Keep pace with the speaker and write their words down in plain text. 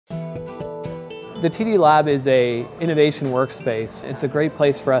The TD Lab is an innovation workspace. It's a great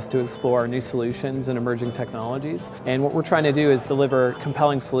place for us to explore new solutions and emerging technologies. And what we're trying to do is deliver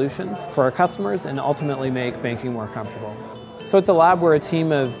compelling solutions for our customers and ultimately make banking more comfortable. So at the lab, we're a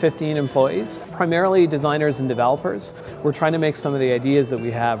team of 15 employees, primarily designers and developers. We're trying to make some of the ideas that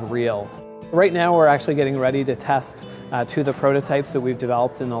we have real. Right now, we're actually getting ready to test two of the prototypes that we've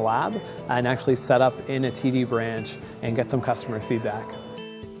developed in the lab and actually set up in a TD branch and get some customer feedback.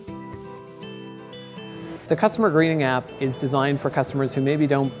 The customer greeting app is designed for customers who maybe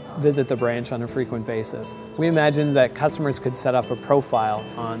don't visit the branch on a frequent basis. We imagined that customers could set up a profile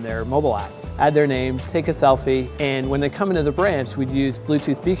on their mobile app, add their name, take a selfie, and when they come into the branch, we'd use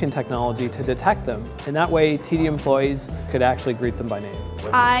Bluetooth beacon technology to detect them. And that way, TD employees could actually greet them by name.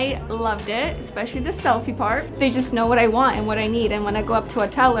 I loved it, especially the selfie part. They just know what I want and what I need, and when I go up to a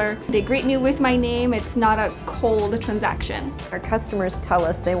teller, they greet me with my name. It's not a cold transaction. Our customers tell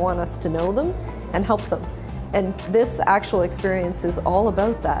us they want us to know them and help them. And this actual experience is all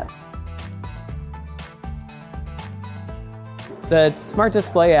about that. The Smart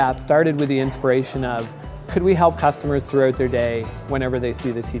Display app started with the inspiration of, could we help customers throughout their day whenever they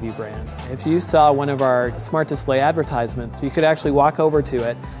see the TD brand? If you saw one of our Smart Display advertisements, you could actually walk over to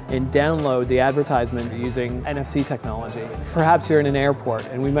it and download the advertisement using NFC technology. Perhaps you're in an airport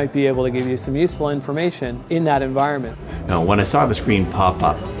and we might be able to give you some useful information in that environment. Now, when I saw the screen pop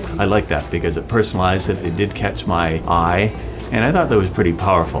up, I liked that because it personalized it, it did catch my eye, and I thought that was pretty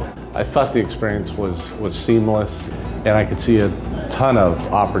powerful. I thought the experience was seamless, and I could see a ton of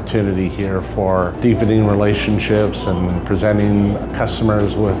opportunity here for deepening relationships and presenting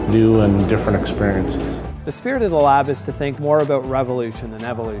customers with new and different experiences. The spirit of the lab is to think more about revolution than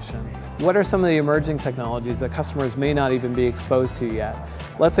evolution. What are some of the emerging technologies that customers may not even be exposed to yet?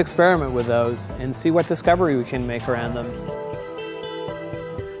 Let's experiment with those and see what discovery we can make around them.